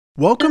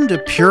Welcome to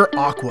Pure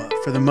Aqua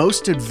for the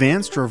most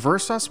advanced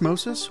reverse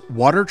osmosis,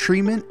 water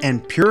treatment,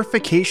 and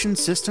purification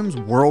systems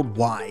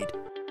worldwide.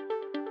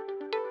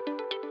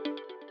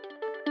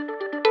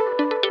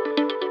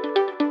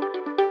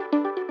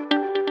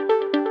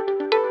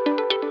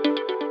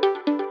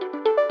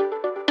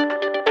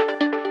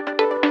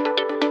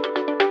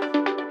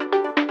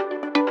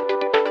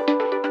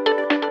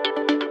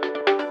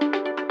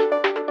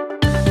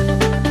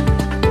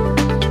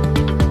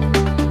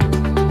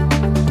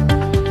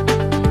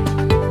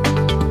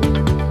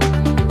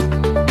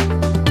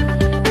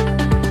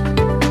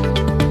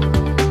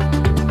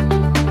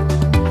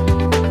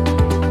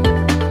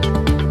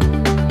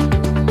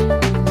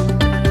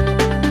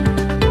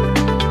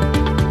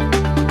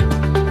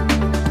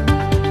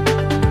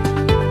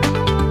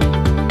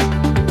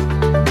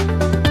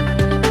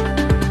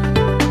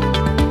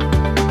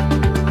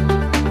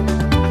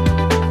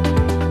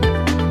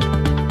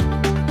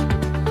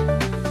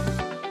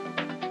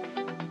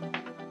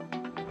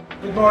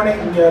 Good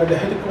morning, we are the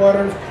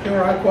headquarters of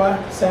Pure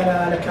Aqua, Santa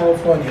Ana,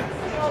 California.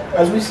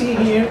 As we see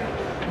here,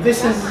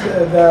 this is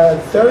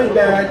the third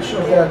batch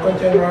of the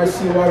containerized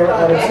seawater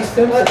outlet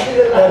systems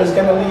that is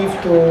going to leave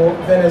to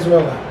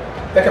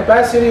Venezuela. The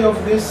capacity of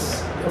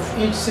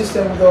each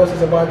system of those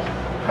is about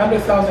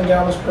 100,000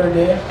 gallons per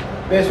day,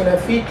 based on a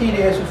feed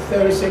TDS of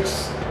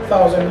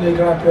 36,000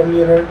 milligrams per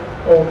liter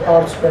of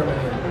parts per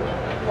million.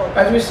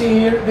 As we see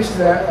here, this is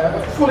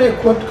a fully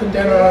equipped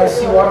containerized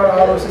seawater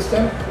outlet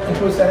system.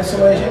 Includes the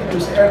insulation,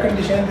 includes the air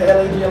conditioning, the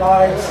LED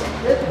lights,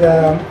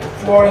 the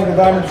flooring, the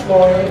diamond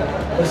flooring,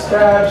 the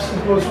straps,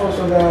 includes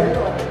also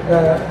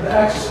the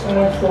access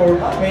point for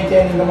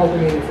maintaining the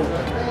multimedia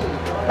filter.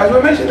 As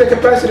we mentioned, the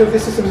capacity of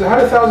this system is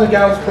 100,000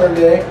 gallons per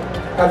day.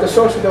 The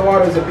source of the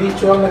water is a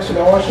beach well next to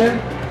the ocean,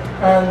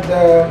 and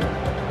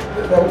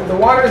the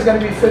water is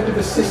going to be fed to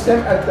the system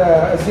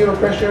at zero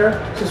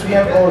pressure, since we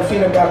have our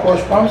feed and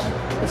backwash pumps.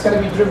 It's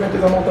going to be driven to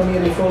the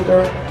multimedia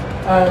filter,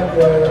 and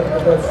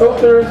the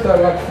filters, there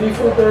are like 3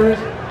 filters,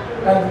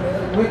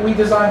 and we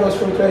designed those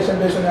filtration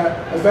based on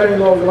a very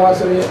low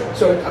velocity,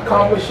 so it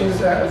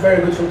accomplishes a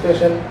very good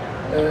filtration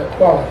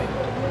quality.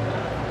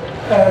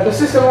 The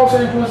system also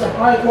includes a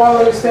high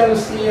quality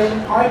stainless steel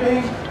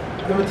piping.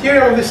 The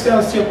material of this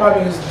stainless steel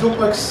piping is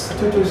Duplex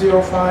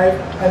 2205,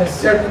 and in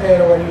certain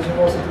area we're using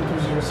also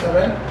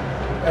 2207,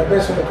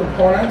 based on the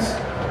components.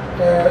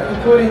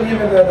 Including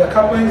even the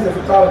couplings, the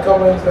phthalate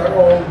couplings, that are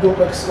all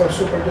duplex or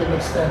super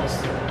duplex stainless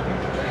steel.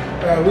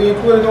 We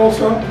included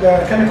also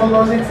the chemical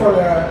dosing for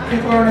the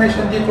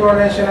pre-chlorination,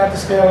 dechlorination,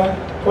 anti-scaling,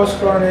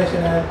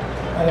 post-chlorination,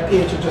 and a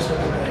pH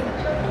adjustment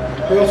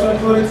of the. We also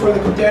included for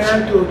the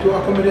container to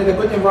accommodate a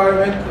good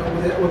environment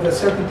with a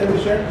certain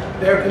temperature,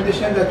 the air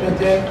condition that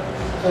maintain,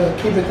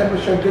 keep the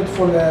temperature good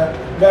for the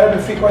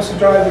variable frequency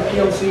drive, the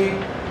PLC,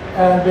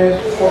 and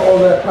for all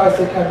the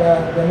plastic and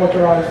the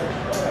motorized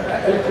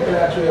electrical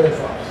actuator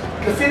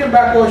pumps. The feed and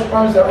backwash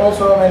pumps are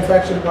also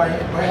manufactured by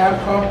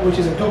Ampco, which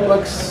is a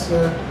duplex,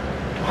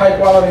 high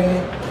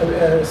quality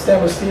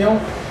stainless steel,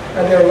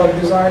 and they're like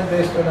designed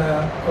based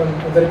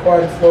on the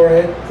required flow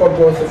rate for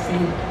both the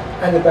feed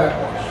and the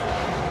backwash.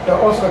 There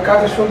are also the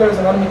cartridge filter is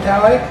a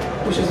non-metallic,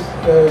 which is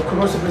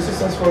corrosive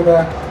resistance for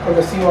the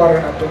seawater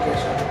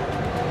application.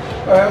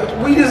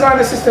 We designed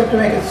the system to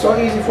make it so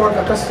easy for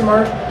the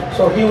customer,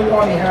 so he would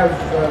only have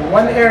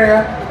one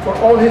area for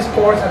all his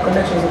ports and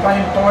connections, the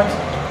time points,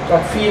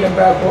 like feed and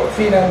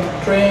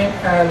drain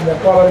and the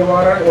quality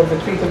water, or the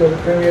treated or the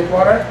permeate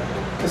water.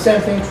 The same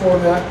thing for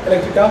the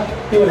electrical.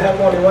 He will have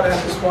only one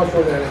access point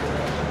for the electrical.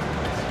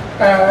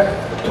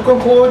 To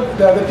conclude,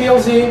 the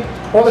PLC,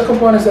 all the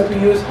components that we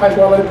use, high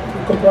quality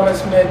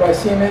components made by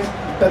Siemens.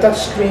 The touch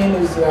screen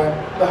is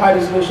the high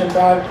resolution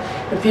type.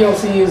 The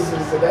PLC is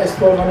the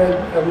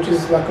S1200, which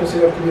is like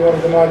considered to be one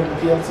of the modern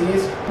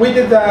PLCs. We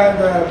did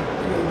the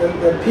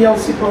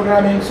PLC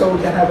programming so we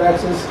can have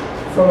access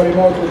from a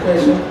remote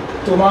location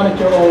to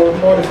monitor or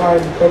modify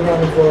the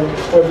programming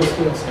for this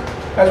PLC.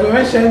 As we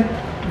mentioned,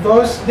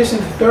 this is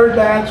the third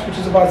batch, which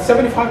is about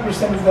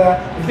 75% of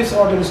this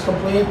order is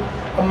complete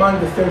among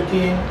the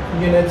 13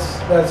 units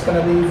that's going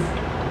to leave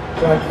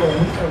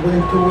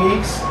within 2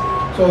 weeks.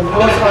 So those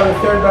are the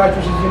third batch,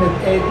 which is unit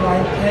 8,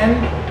 9,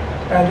 10,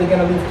 and they're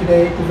going to leave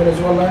today to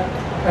Venezuela,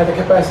 and the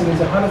capacity is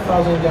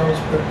 100,000 gallons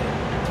per day.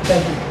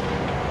 Thank you.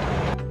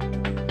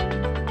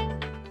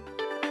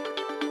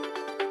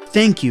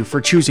 Thank you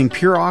for choosing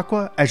Pure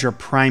Aqua as your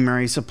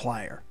primary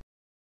supplier.